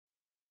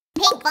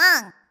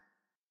Pinkfong.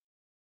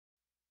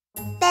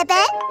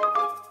 Bebe?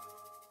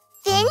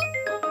 Fin?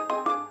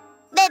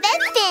 Bebe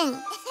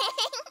Fin.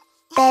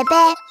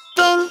 Bebe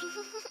Fin.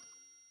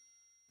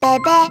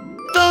 Bebe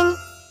Fin.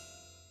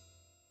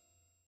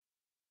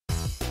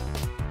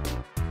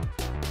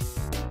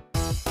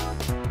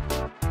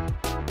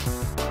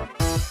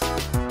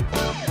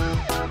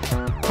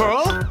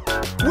 Huh?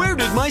 Where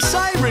did my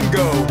siren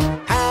go?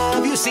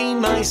 Have you seen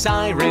my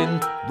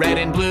siren? Red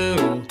and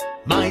blue,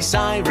 my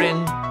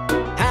siren.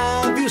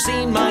 Have you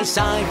seen my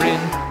siren?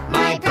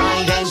 My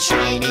bright and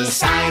shiny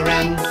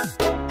siren.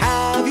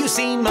 Have you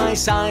seen my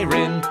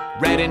siren?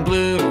 Red and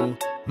blue,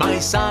 my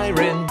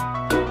siren.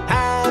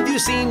 Have you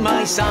seen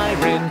my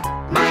siren?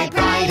 My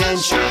bright and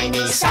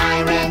shiny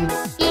siren.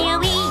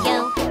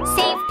 Ee-oh,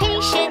 save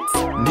patients.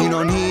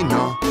 Nino,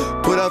 Nino,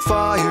 put out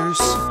fires.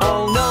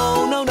 Oh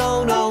no, no,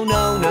 no, no,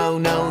 no, no,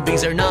 no,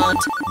 these are not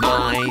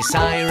my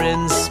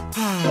sirens.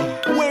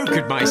 Where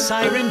could my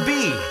siren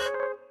be?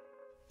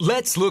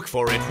 Let's look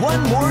for it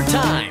one more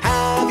time.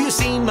 Have you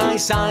seen my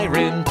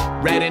siren?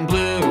 Red and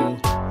blue,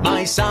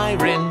 my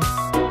siren.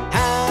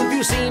 Have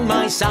you seen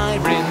my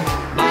siren?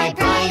 My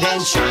bright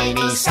and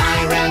shiny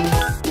siren.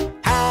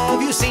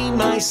 Have you seen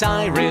my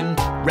siren?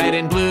 Red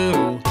and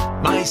blue,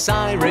 my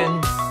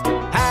siren.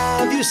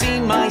 Have you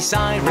seen my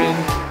siren?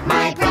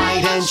 My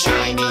bright and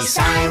shiny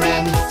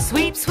siren.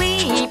 Sweep,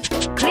 sweep,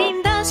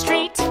 clean the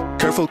street.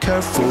 Careful,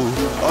 careful,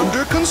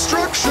 under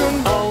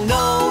construction. Oh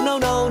no, no,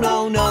 no,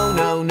 no, no,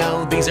 no,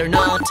 no, these are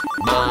not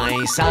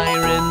my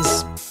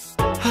sirens.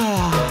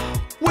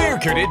 Where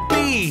could it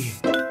be?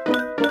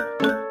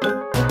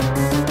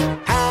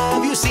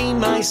 Have you seen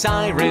my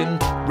siren?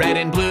 Red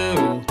and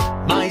blue,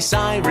 my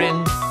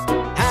siren.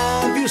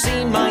 Have you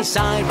seen my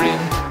siren?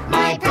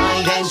 My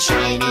bright and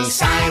shiny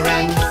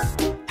siren.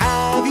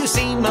 Have you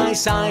seen my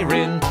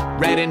siren?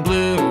 Red and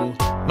blue,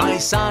 my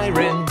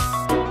siren.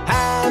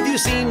 Have you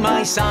seen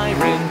my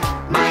siren?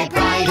 My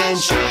bright and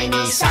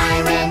shiny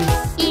siren.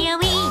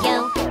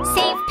 Ee-oh,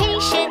 save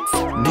patients.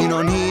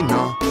 Nino,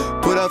 Nino,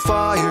 put out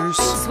fires.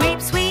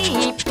 Sweep,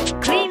 sweep,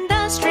 clean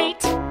the street.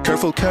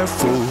 Careful,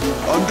 careful,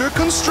 under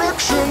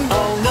construction.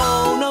 Oh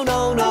no, no,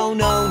 no, no,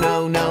 no,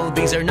 no, no,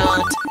 these are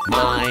not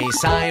my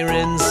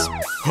sirens.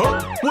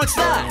 Huh? What's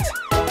that?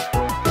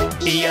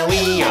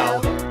 E-O,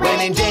 when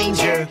in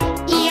danger.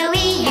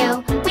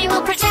 Ee-oh, we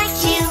will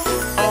protect you.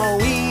 Oh,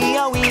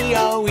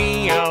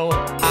 E-O,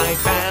 I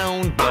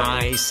found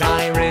my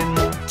siren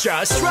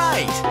just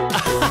right.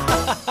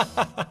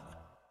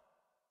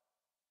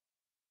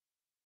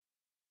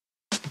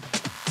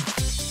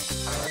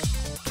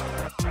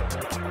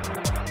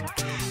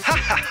 Ha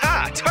ha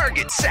ha!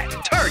 Target set!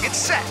 Target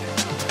set!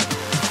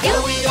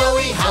 Yo-wee,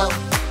 yo-wee, ho.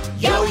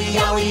 Yo-wee,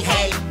 yo-wee,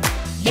 hey.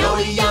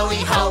 Yo-wee,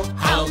 yo-wee, ho,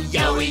 ho.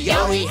 Yo-wee,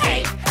 yo-wee,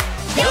 hey.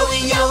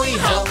 Yo-wee, yo-wee,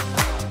 ho.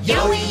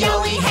 Yo-wee,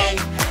 yo-wee, hey.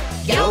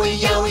 Yo-wee,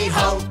 yo-wee,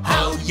 ho,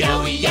 ho.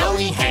 Yo-wee,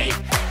 yo-wee, hey.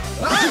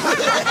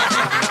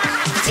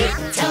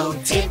 Tiptoe,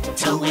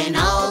 tiptoe, when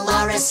all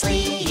are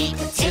asleep.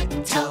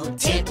 Tiptoe,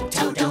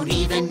 tiptoe, don't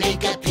even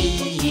make a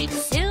peep.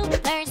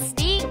 Super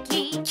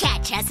sneaky.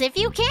 Catch us if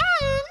you can.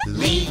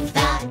 Leave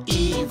the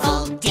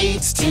evil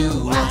deeds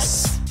to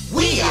us.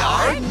 We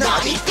are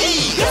naughty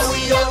thieves.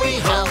 Yo-wee, yo-wee,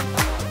 ho.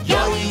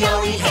 Yo-wee,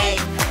 yo-wee, hey.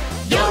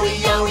 Yo-wee,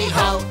 yo-wee,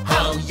 ho,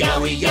 ho.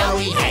 Yo-wee,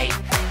 yo-wee, hey.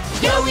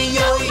 Yo-wee,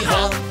 yo-wee,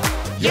 ho.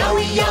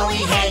 Yo-wee,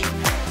 yo-wee, hey.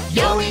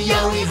 Yo-wee,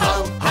 yo-wee,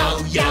 ho,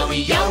 ho.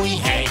 Yo-wee, yo-wee,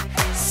 hey.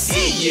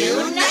 See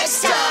you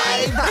next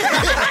time.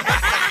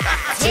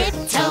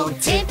 Tiptoe,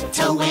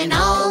 tiptoe, when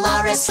all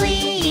are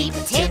asleep.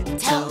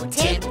 Tiptoe,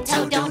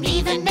 tiptoe, don't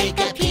even make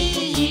a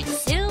peep.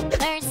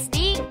 Super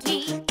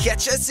sneaky.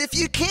 Catch us if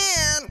you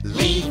can!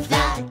 Leave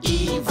the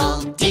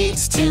evil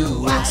deeds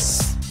to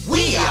us.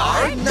 We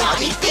are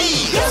naughty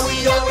thieves.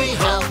 Yo-wee, yo-wee,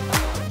 ho.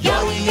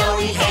 Yo-wee,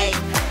 yo-wee, hey.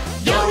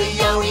 Yo-wee,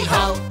 yo-wee,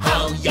 ho,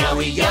 ho.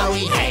 Yo-wee,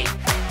 yo-wee, hey.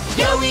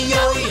 Yo-wee,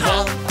 yo-wee,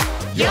 ho.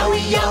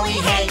 Yo-wee,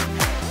 yo-wee, hey.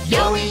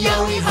 Yo-wee,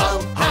 yo-wee,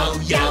 ho, ho.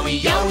 Yo-wee,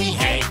 yo-wee,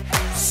 hey.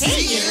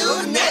 See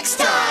you next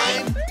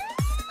time.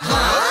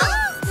 Huh?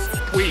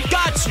 We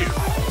got you!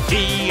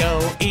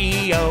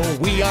 E-O,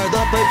 we are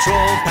the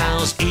patrol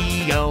pals.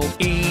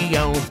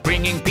 E-O,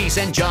 bringing peace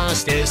and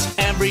justice.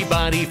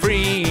 Everybody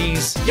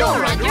freeze.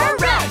 You're under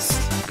arrest.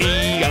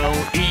 E-O,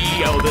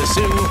 the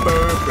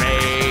super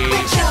brave.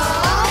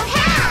 Patrol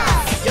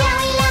house.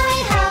 Yowie,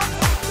 yowie, ho.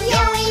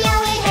 Yowie,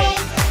 yowie, hey.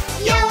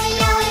 Yowie,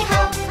 yowie,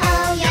 ho.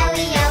 Oh,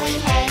 yowie, yowie,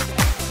 hey.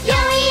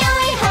 Yowie,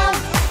 yowie, ho.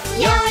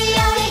 Yowie,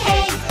 yowie,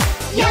 hey.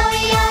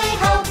 Yowie, yowie,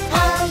 ho.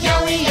 Oh,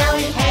 yowie,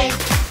 yowie, hey.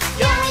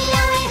 Yowie,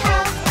 yowie, ho.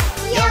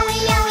 Yowie,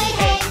 yowie,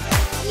 hey.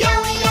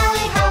 Yowie,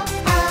 yowie, ho.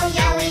 Oh,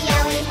 yowie,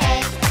 yowie, hey.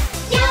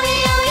 Yowie,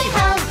 yowie,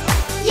 ho.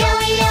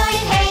 Yowie,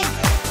 yowie, hey.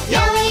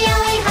 Yowie,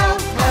 yowie, ho.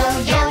 Oh,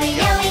 yowie,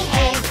 yowie,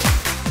 hey.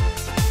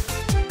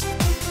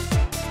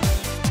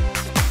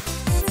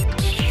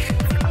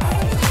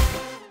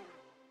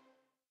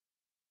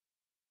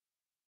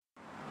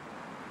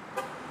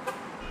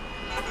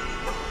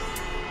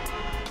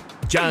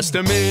 Just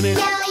a minute,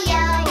 Yowie,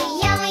 yowie,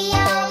 yowie,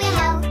 yowie,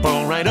 ho.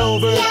 pull right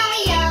over.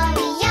 Yowie,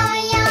 yowie,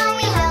 yowie,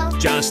 yowie, ho.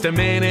 Just a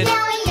minute.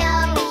 Yowie,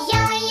 yowie,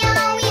 yowie,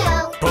 yowie,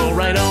 ho. Pull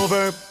right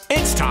over.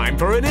 It's time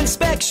for an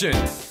inspection.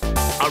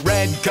 A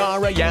red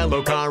car, a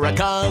yellow car, a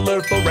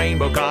colorful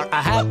rainbow car,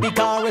 a happy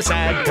car, a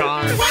sad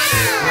car.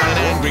 Wow! An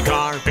angry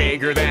car,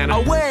 bigger than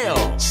a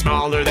whale,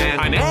 smaller than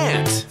an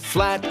ant,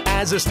 flat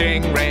as a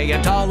stingray,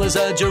 and tall as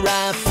a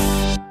giraffe.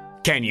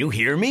 Can you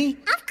hear me?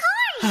 Of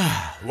course!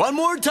 One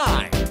more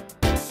time.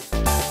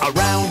 A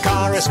round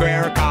car, a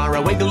square car,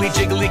 a wiggly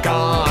jiggly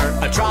car,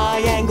 a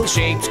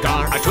triangle-shaped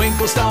car, a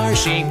twinkle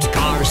star-shaped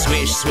car,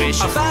 swish,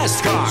 swish, a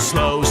fast car,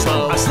 slow,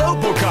 slow, a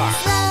slowpoke car.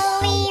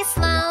 Slowly,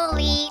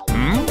 slowly.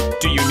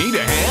 Do you need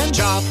a hand?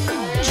 Chop,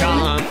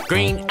 chop,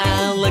 green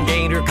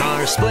alligator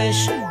car,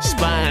 splish,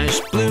 splash,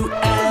 blue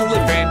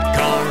elephant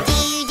car.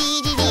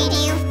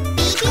 Do-dee-dee-dee-doo.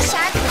 Baby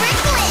shark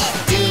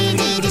brooklyn.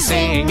 Dee-dee-dee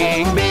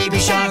singing, baby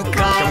shark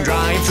car, come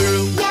drive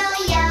through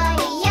Yowie,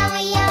 yowie,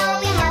 yowie,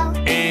 yowie,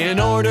 ho. in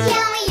order,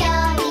 Yowie,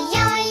 yowie,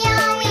 yowie,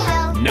 yowie,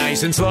 ho.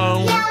 nice and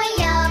slow. Yowie,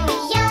 yowie,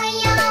 yowie,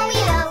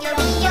 yowie, ho.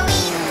 Yowie,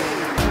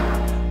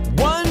 yowie.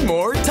 One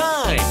more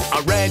time.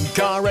 A red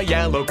car, a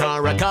yellow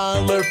car, a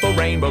colorful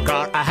rainbow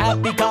car, a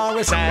happy car,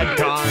 a sad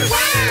car.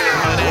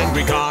 Wow! An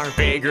angry car,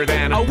 bigger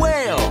than a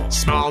whale,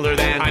 smaller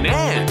than an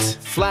ant,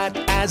 flat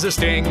as a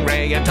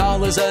stingray, and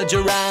tall as a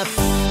giraffe.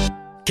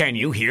 Can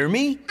you hear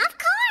me? Of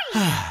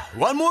course!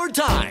 One more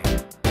time.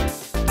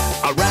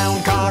 A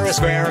round car, a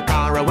square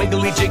car, a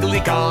wiggly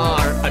jiggly car,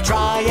 a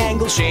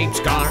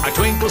triangle-shaped car, a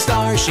twinkle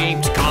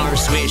star-shaped car,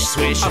 swish,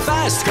 swish, a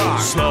fast car,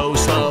 slow,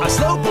 slow, a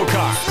slowpoke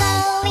car.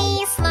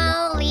 Slowly,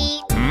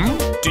 slowly.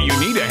 Do you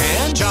need a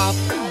hand? Chop,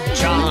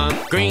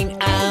 chop, green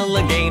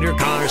alligator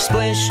car,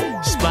 splish,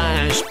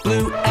 splash,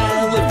 blue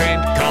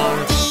elephant car.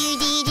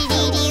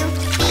 Do-dee-dee-dee-doo.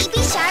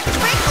 Baby shark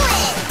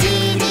brooklyn.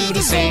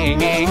 Dee-dee-dee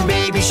singing,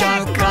 baby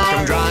shark car,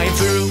 come drive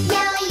through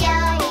Yowie,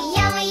 yowie,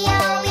 yowie,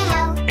 yowie,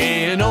 ho.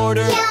 in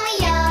order, Yowie,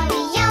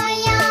 yowie,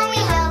 yowie,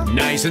 yowie, ho.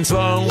 nice and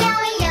slow.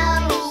 Yowie,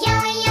 yowie,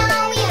 yowie,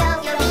 yowie,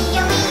 ho. Yowie,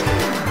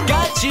 yowie.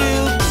 Got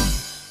you!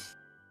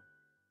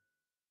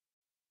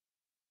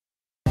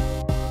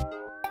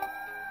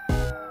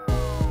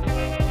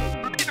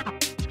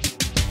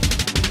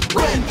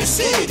 When the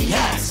city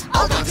has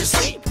all gone to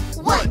sleep.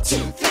 1, 2,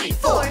 3,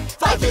 4,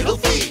 5 little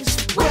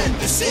thieves. When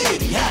the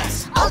city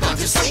has all gone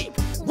to sleep.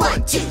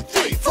 1, 2,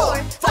 3, 4,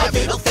 5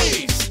 little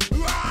thieves.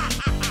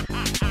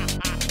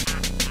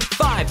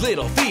 5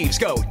 little thieves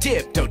go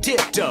tiptoe,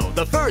 tiptoe.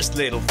 The first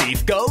little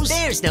thief goes,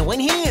 there's no one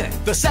here.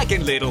 The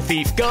second little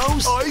thief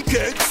goes, I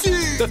can't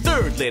see. the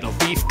third little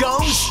thief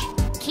goes,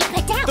 Keep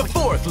it down. the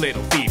fourth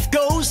little thief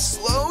goes,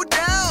 Slow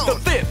down. the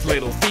fifth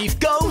little thief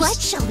goes. What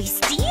shall we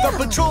steal? The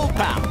patrol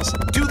pals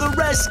to the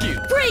rescue.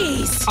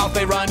 Freeze! Off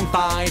they run,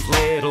 5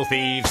 little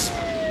thieves.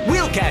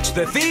 We'll catch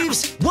the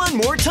thieves one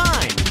more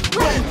time.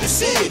 When the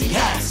city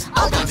has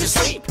all gone to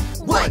sleep.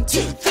 1, 2,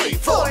 3,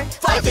 4,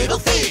 5 little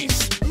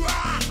thieves.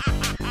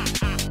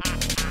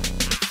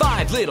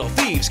 5 little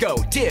thieves go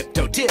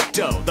tiptoe,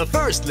 tiptoe. The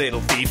first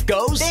little thief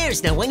goes,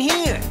 there's no one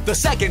here. The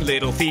second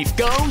little thief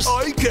goes,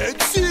 I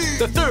can't see.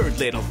 the third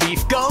little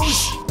thief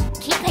goes,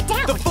 Keep it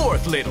down. the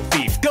fourth little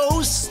thief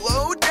goes,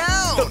 Slow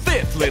down. the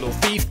fifth little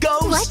thief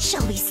goes. What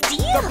shall we steal?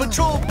 The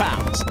patrol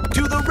pals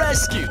to the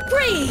rescue.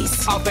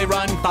 Freeze! Off they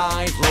run,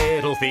 5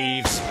 little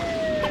thieves.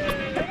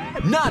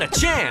 Not a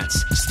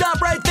chance.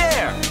 Stop right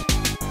there.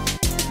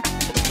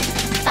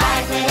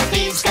 5 little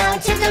thieves go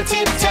tiptoe,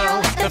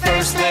 tiptoe. The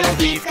first little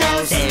thief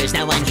goes, There's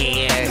no one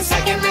here. the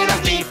second little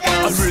thief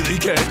goes, really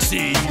can't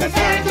see. the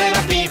third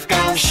little thief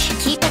goes,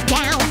 Keep it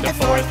down. the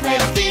fourth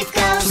little thief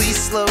goes, Please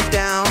slow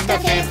down. the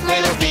fifth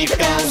little thief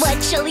goes.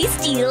 What shall we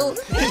steal?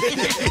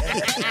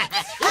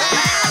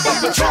 The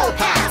patrol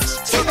pals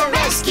to the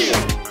rescue.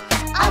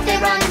 Off they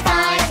run,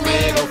 5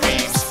 little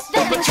thieves.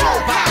 The patrol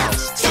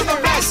pals to the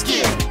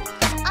rescue.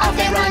 Off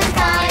they run,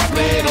 5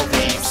 little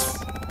thieves.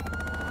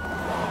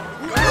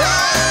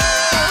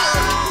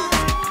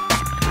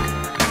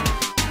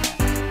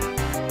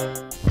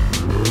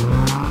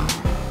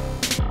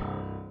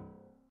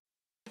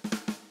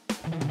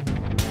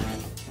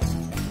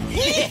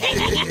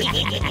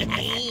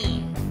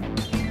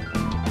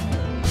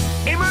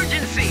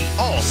 Emergency!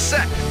 All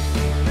set!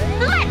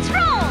 Let's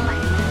roll!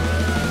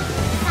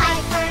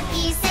 Fight for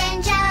peace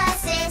and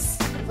justice.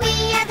 We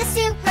are the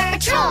Super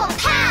Patrol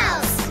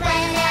Pals.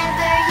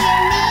 Whenever you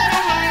need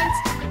a hand,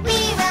 we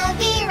will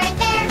be right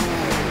there.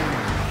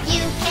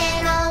 You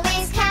can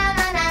always count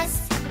on us.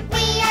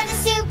 We are the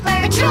Super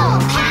Patrol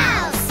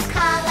Pals.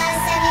 Call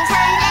us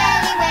anytime,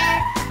 anywhere.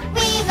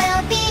 We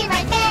will be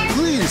right there.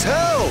 Please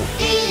help.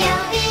 EO,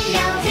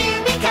 EO, here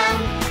we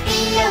come.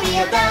 EO,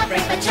 EO, the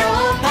Brave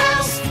Patrol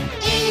Pals.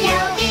 EO,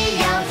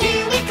 EO,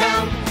 here we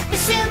come. The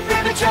Super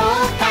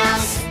Patrol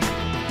Pals.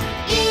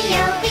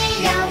 EO,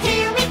 EO,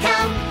 here we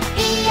come.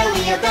 EO,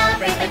 EO, the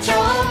Brave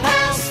Patrol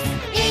Pals.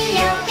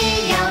 EO,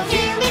 EO,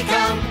 here we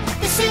come.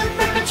 The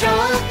Super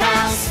Patrol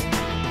Pals.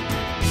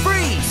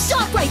 Freeze!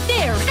 Stop right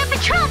there! The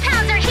Patrol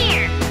Pals are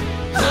here.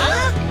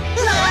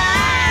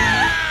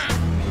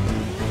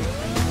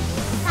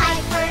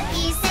 Fight for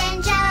peace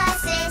and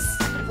justice.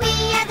 We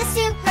are the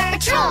Super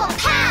Patrol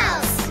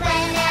Pals.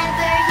 Whenever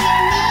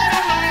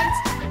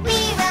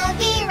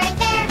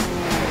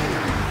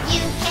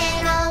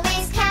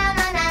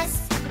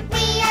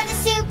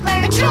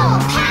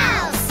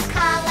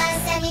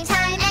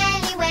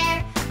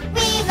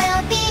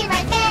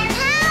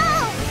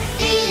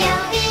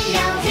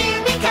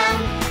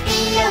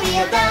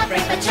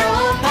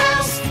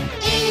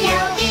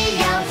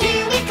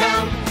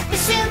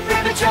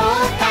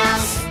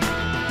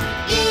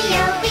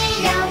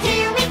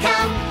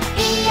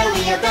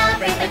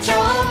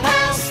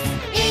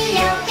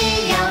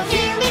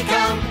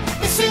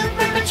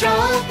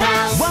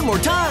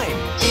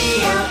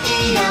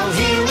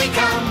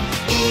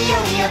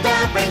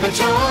Brave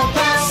Patrol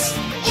Pals.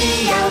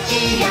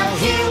 E-O-E-O,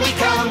 here we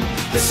come,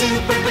 the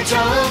Super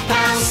Patrol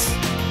Pals.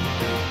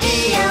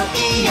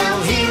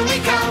 E-O-E-O, here we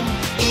come,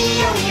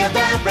 E-O-E-O,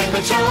 the Brave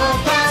Patrol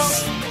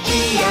Pals.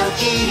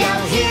 E-O-E-O,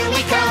 here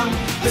we come,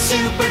 the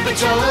Super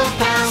Patrol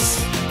Pals.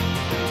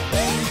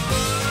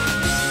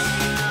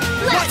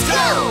 Let's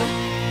go!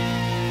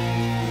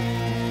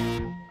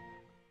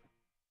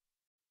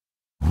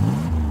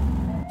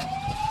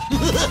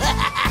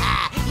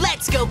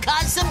 Let's go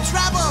cause some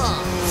trouble!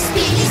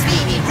 Speedy,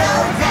 speedy,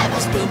 road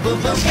rebels, boom,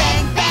 boom, boom,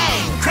 bang,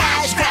 bang.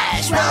 Crash,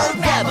 crash, road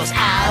rebels,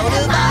 out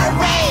of our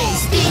way.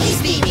 Speedy,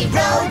 speedy,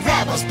 road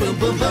rebels, boom,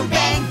 boom, boom,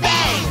 bang,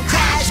 bang.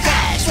 Crash,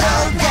 crash,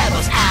 road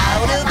rebels,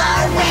 out of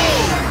our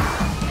way.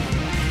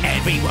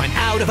 Everyone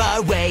out of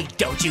our way,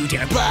 don't you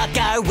dare block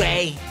our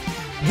way.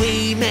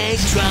 We make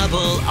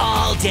trouble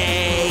all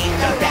day.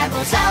 The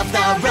rebels of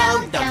the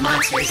road, the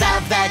monsters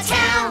of the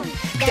town.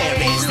 There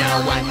is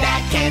no one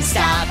that can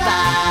stop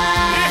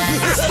us.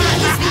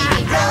 Speedy,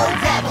 speedy, road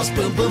rebels,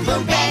 boom, boom,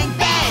 boom, bang,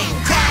 bang.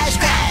 Crash,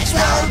 crash,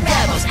 road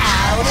rebels,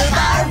 out of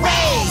our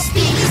way.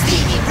 Speedy,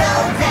 speedy,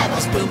 road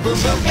rebels, boom, boom,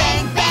 boom,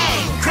 bang,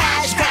 bang.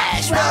 Crash,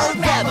 crash, road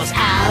rebels,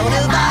 out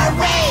of our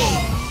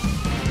way.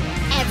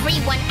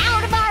 Everyone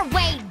out of our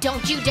way,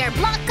 don't you dare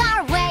block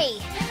our way.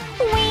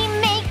 We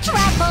make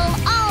trouble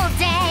all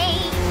day.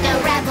 The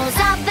rebels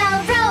of the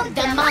road,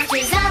 the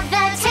monsters of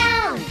the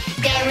town.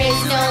 There is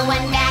no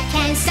one that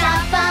can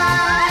stop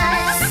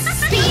us.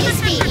 Speedy,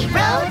 speedy,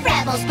 road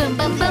rebels, boom,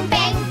 boom, boom,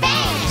 bang,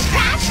 bang.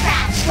 Crash,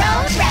 crash,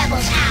 road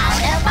rebels,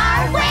 out of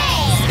our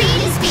way.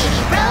 Speedy,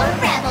 speedy, road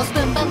rebels,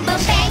 boom, boom,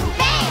 boom, bang,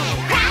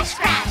 bang. Crash,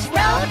 crash,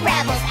 road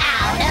rebels,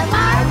 out of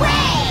our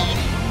way.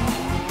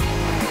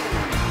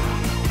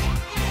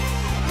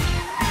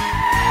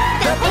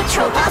 The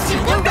patrol pals to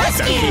the The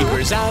rescue.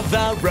 keepers of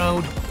the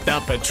road, the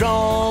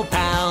patrol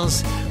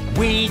pals.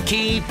 We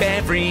keep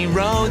every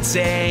road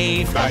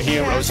safe. The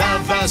heroes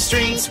of the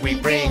streets, we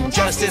bring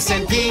justice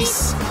and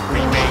peace. We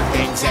make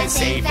things as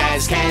safe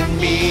as can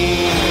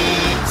be.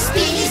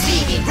 Speedy,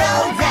 speedy,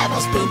 road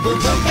rebels, boom, boom,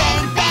 boom,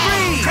 bang, bang.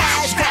 Freeze!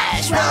 Crash,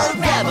 crash, road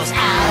rebels,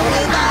 out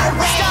of our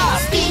way. Stop!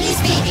 Speedy,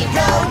 speedy,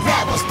 road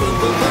rebels, boom,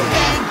 boom, boom,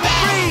 bang,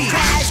 bang. Freeze!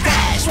 Crash,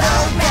 crash,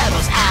 road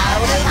rebels, out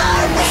of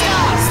our way.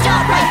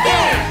 Stop right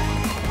there!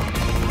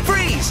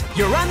 Freeze!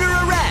 You're under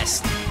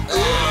arrest!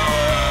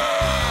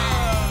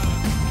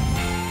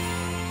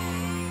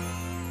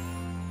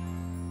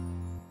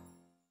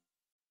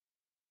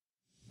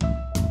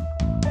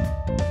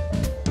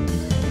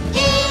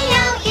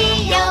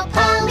 E-O-E-O,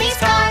 police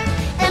car,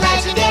 the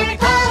legendary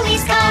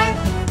police car.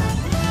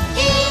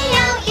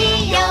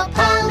 E-O-E-O,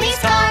 police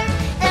car,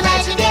 the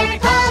legendary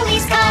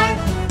police car.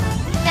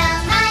 The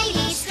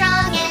mighty,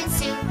 strong, and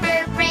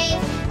super brave,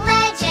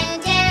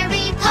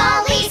 legendary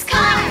police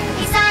car.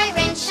 His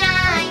siren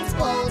shines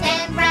bold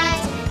and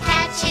bright,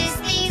 catches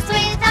thieves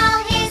with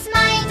all his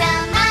might. The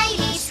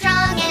mighty,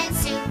 strong, and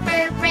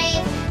super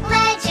brave,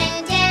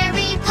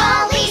 legendary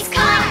police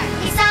car.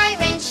 His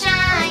siren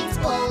shines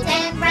bold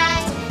and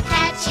bright,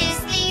 catches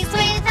thieves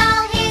with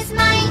all his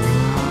might.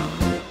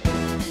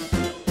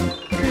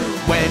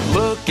 When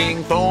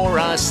looking for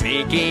a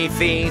sneaky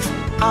thief,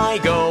 I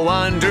go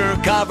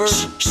undercover.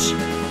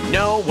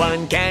 No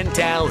one can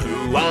tell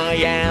who I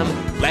am.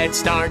 Let's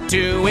start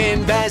to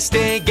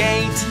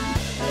investigate.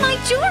 My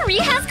jewelry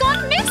has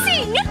gone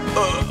missing!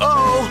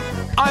 Oh,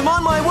 I'm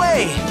on my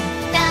way.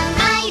 The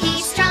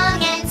mighty,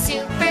 strong, and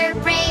super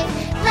brave,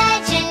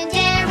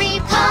 legendary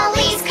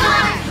police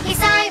car. His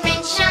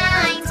siren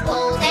shines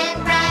bold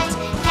and bright,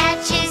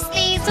 catches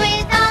thieves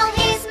with all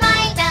his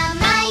might. The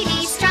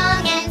mighty,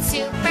 strong, and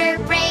super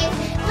brave,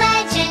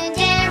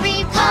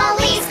 legendary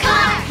police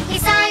car.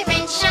 His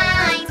siren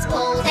shines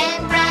bold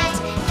and bright,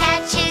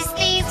 catches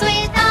thieves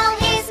with all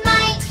his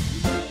might.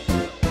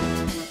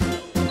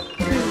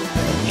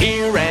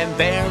 Here and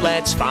there,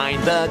 let's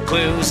find the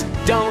clues.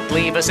 Don't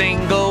leave a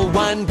single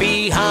one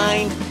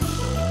behind.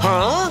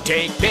 Huh?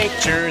 Take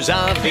pictures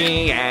of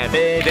the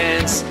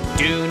evidence.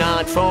 Do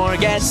not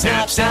forget,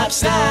 snap, snap,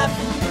 snap.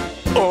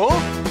 Oh?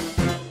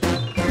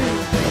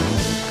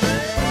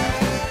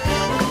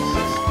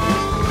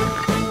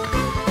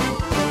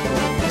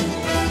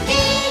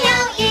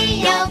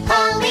 E-O-E-O,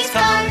 police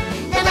car,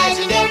 the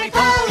legendary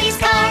police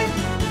car.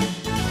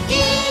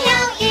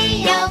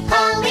 E-O-E-O,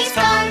 police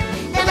car,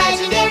 the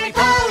legendary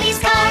police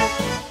car.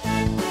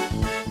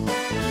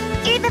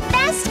 You're the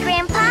best,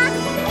 Grandpa!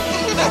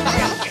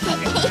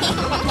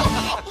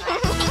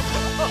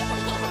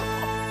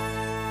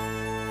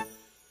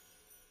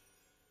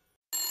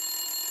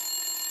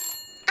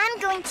 I'm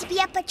going to be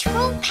a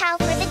patrol pal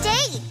for the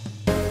day.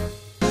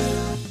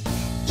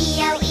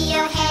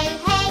 E-O-E-O, hey,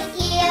 hey,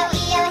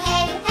 E-O-E-O,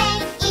 hey, hey,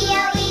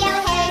 E-O-E-O,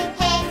 hey,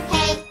 hey,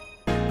 hey.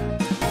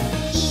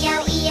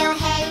 E-O-E-O,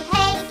 hey,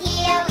 hey,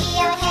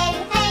 E-O-E-O, hey,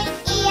 hey,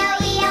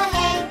 E-O-E-O,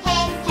 hey,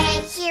 hey, hey.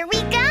 Here we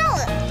go.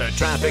 The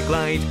traffic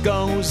light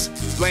goes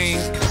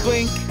blink,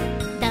 blink.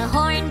 The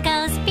horn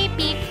goes beep,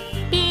 beep,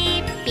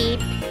 beep,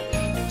 beep.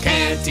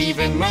 Can't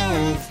even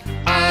move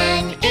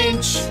an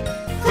inch.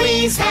 We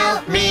Please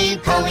help me,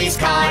 police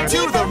car. To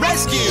the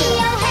rescue!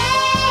 E-oh,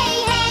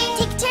 hey,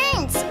 hey. Take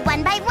turns,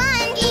 one by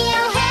one.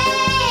 E-oh,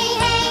 hey,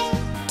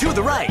 hey. To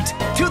the right,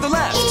 to the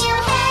left.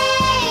 E-oh,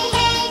 hey,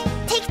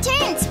 hey. Take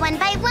turns, one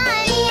by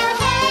one. E-oh,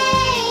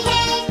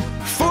 hey,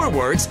 hey.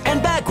 Forwards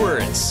and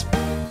backwards.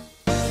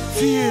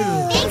 Phew.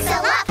 Thanks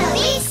a lot,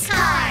 police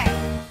car.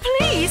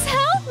 Please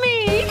help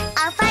me.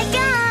 Off I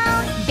go.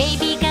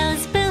 Baby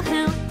goes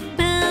boo-hoo,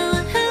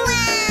 boo-hoo.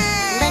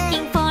 Wow.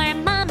 Looking for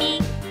mommy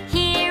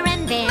here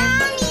and there.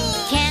 Mommy.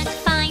 Can't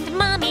find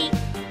mommy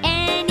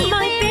anywhere.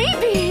 My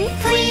baby.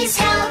 Please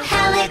help,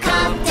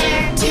 helicopter.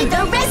 To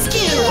the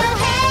rescue. E-oh,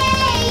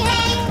 hey,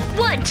 hey.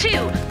 1,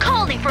 2,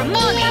 calling for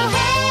mommy. E-oh,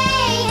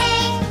 hey,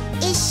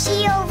 hey. Is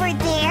she over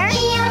there?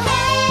 E-oh,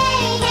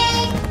 hey,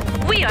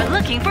 hey. We are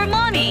looking for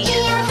mommy.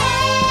 E-oh,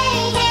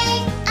 hey, hey.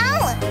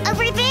 Oh,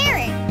 over there.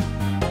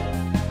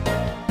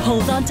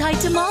 Hold on tight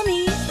to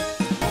mommy.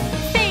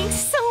 Thanks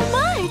so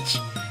much.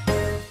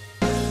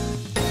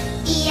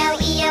 E-oh,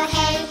 e-oh,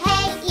 hey,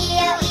 hey.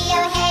 E-oh,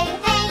 e-oh, hey,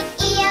 hey.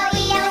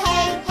 E-oh, e-oh,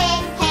 hey, hey,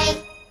 hey.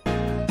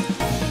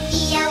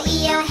 E-oh,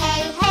 e-oh,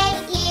 hey, hey.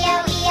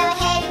 E-oh, e-oh,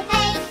 hey,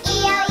 hey.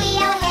 E-oh,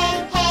 e-oh, hey,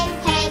 hey,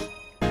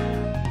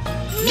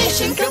 hey.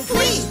 Mission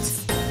complete.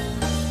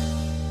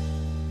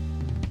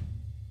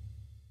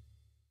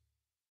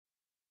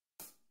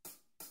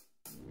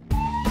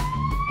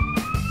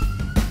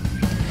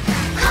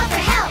 Call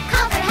for help,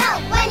 call for help.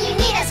 When you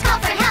need us, call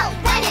for help.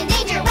 When in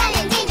danger,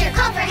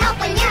 call for help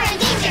when you're in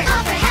danger.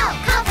 Call for help,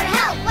 call for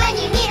help. When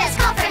you need us,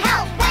 call for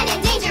help. When in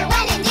danger,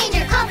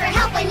 call for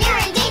help when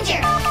you're in danger.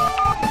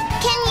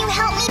 Can you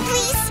help me,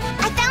 please?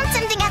 I found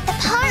something at the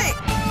park.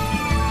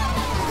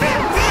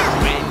 Vroom, vroom,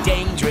 When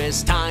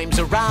dangerous times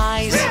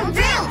arise, vroom,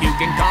 vroom. you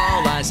can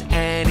call us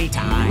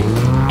anytime.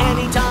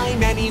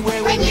 Anytime,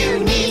 anywhere When you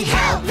need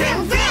help,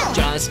 vroom, vroom.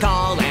 Just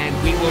call and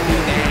we will be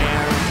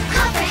there.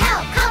 Call for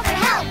help, call for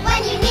help.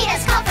 When you need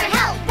us, call for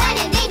help. When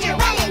in danger,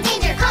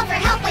 call for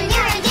help when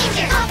you're in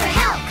danger. Call for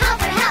help, call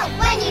for help.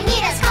 When you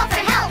need us, call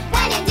for help.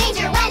 When in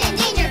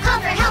danger, call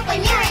for help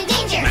when you're in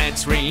danger.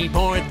 Let's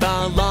report the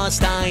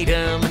lost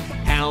item.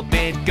 Help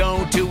it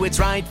go to its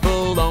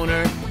rightful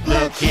owner.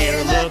 Look here,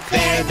 look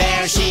there,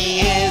 there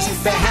she is.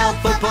 The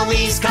helpful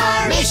police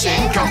car.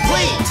 Mission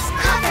complete.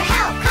 Call for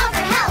help, call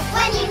for help.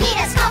 When you need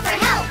us, call for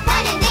help.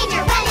 When in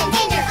danger,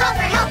 call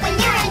for help when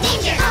you're in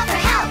danger. Call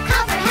for help,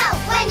 call for help.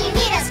 When you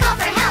need us, call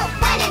for help.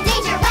 When in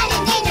danger,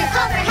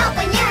 call for help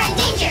when you're in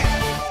danger.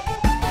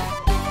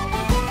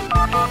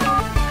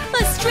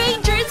 A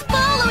stranger's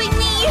following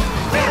me.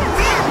 Vroom,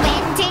 vroom,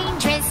 When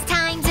dangerous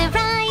times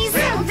arise,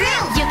 vroom,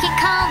 vroom. you can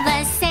call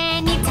us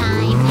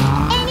anytime.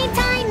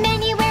 Anytime,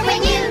 anywhere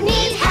When you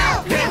need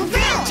help, vroom,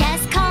 vroom.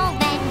 Just call,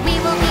 then we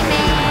will be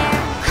there.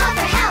 Call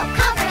for help,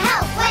 call for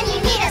help. When you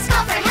need us,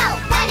 call for help.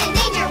 When in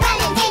danger,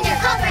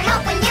 call for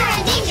help when you're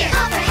in danger.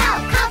 Call for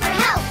help, call for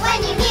help. When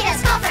you need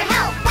us, call for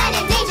help. When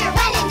in danger,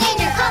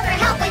 call for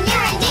help when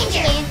you're in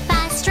danger. If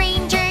a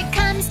stranger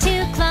comes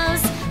too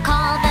close,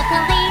 call the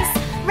police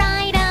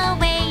right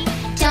away.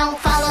 Don't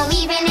follow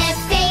even if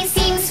they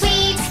seem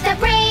sweet. The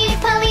brave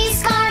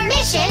police car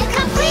mission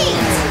complete.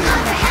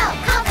 Call for help,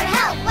 call for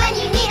help. When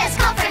you need us,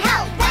 call for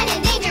help. When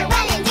in danger,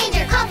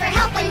 call for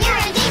help when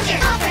you're in danger.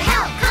 Call for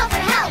help, call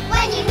for help.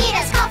 When you need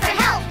us, call for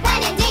help. When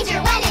in danger,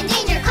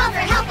 call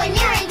for help when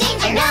you're in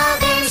danger.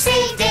 Another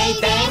safe day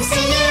thanks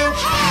to you.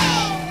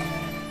 Hey!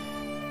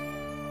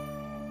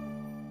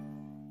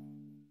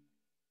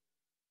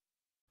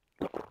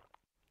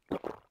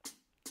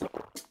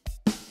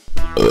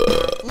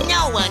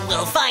 No one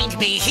will find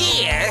me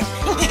here.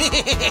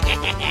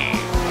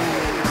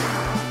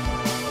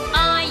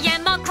 I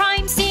am a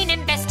crime scene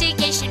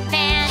investigation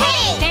van.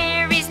 Hey!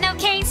 There is no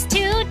case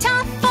too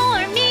tough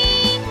for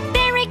me.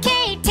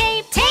 Barricade,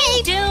 tape,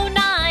 do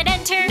not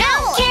enter.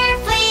 No!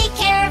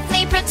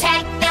 Carefully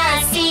protect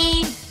the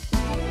scene.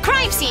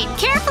 Crime scene,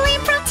 carefully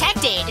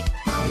protected.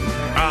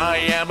 I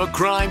am a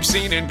crime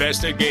scene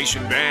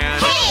investigation van.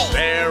 Hey!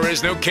 There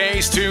is no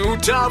case too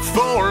tough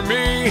for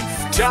me.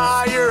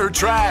 Tire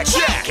tracks,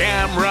 Check.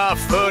 camera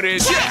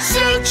footage,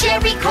 Search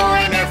every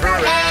corner for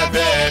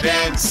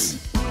evidence.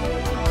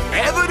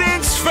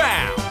 evidence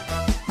found.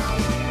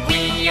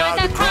 We are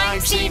the crime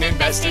scene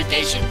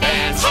investigation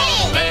van.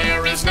 Hey!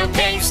 There is no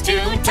case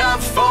too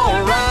tough for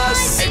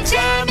us.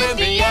 Examine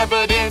the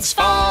evidence,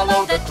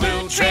 follow the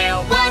clue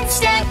trail. One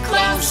step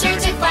closer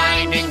to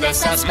finding the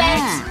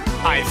suspect.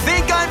 I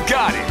think I've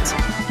got it.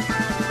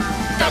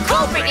 The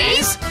culprit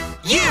is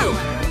you.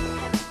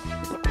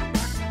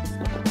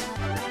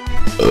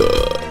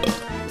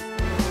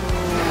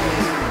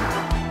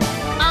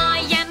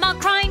 I am a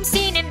crime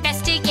scene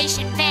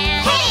investigation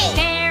van. Hey!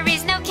 There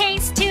is no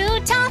case too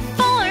tough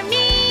for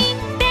me.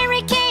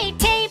 Barricade,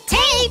 tape,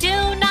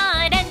 do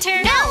not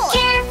enter. No!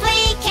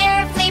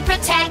 Carefully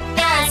protect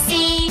the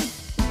scene.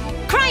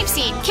 Crime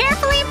scene,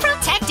 carefully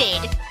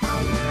protected.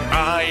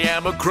 I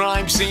am a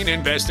crime scene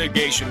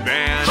investigation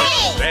van.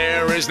 Hey!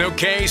 There is no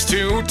case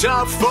too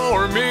tough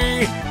for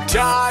me.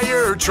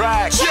 Tire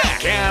tracks, Check.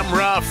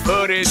 camera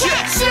footage,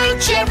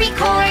 Search every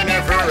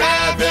corner for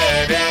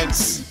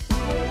evidence.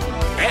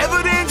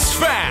 Evidence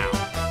found.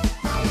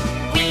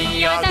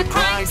 We are the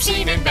crime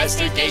scene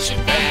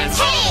investigation fans.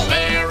 Hey!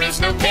 There is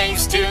no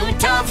case too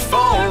tough for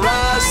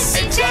us.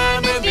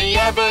 Examine the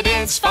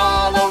evidence,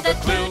 follow the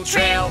clue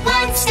trail.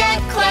 One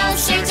step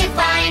closer to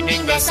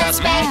finding the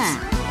suspect.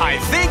 I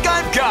think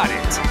I've got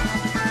it.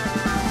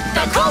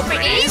 The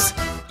culprit is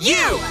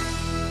you!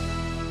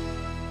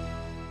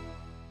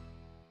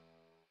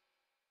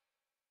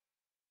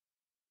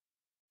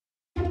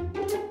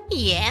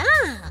 Yeah.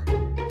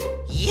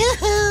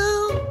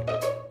 Yoo-hoo!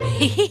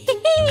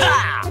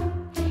 Ha!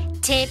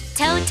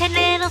 Tiptoe, 10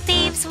 little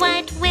thieves,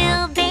 what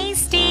will they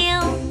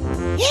steal?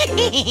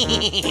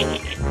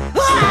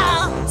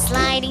 Wow!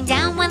 Sliding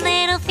down, one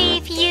little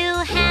thief, you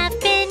have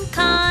been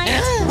caught.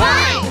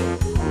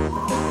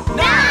 1,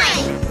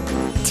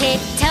 9,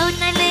 Tiptoe,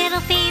 9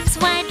 little thieves,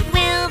 what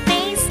will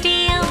they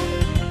steal?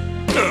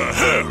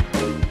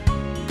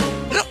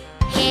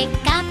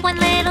 Hiccup, one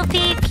little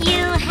thief,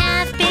 you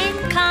have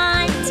been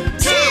caught.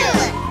 2,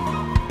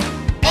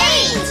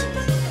 8,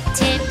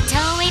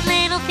 Tiptoe, 8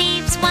 little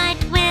thieves, what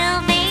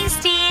will they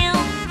steal?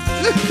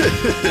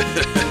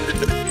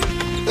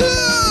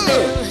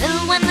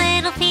 Boo-hoo, one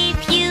little thief,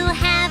 you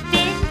have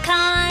been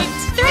caught.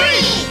 3,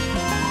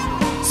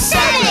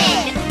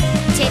 7.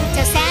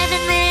 Tiptoe,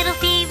 7 little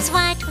thieves,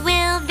 what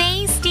will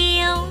they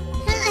steal?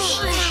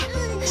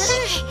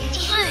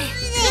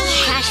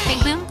 Crash,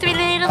 bang, boom, 3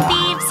 little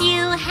thieves,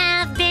 you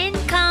have been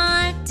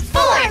caught.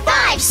 4,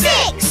 5,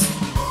 6.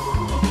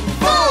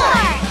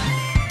 4,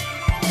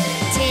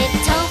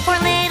 Tiptoe, 4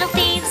 little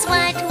thieves,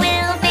 what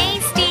will they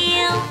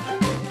steal?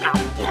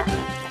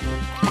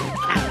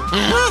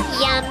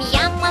 Yum,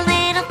 yum, one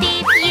little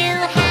thief, you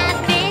have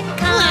been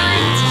caught.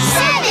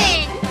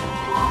 7,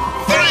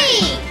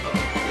 3.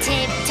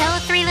 Tiptoe,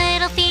 3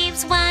 little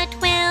thieves, what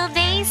will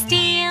they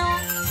steal?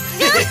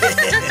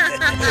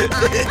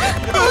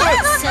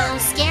 So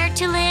scared,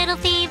 2 little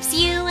thieves,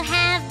 you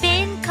have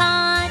been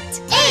caught.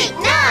 8,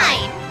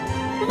 9,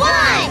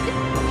 1.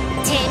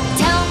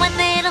 Tiptoe, 1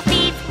 little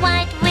thief,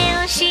 what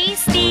will she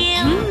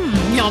steal?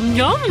 Yum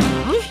yum.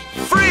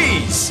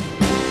 Freeze!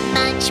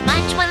 Munch,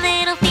 munch, 1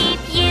 little thief,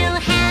 you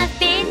have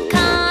been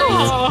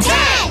caught.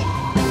 10.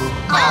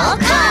 All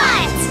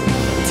caught.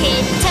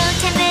 Tiptoe,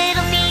 10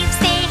 little thieves,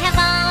 they have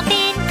all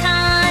been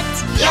caught.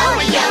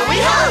 Yoey, yoey,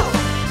 ho.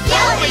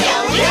 Yoey,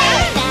 yoey,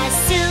 hey. The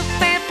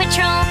Super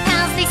Patrol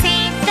pals, they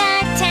saved the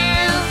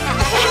town.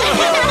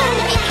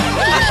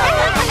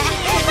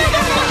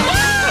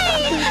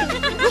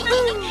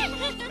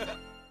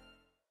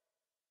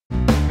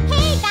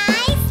 Hey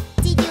guys,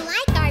 did you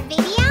like our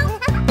video?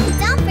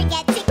 Don't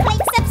forget to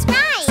click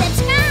subscribe.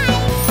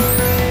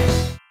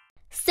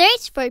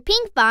 Search for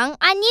Pinkfong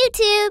on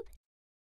YouTube.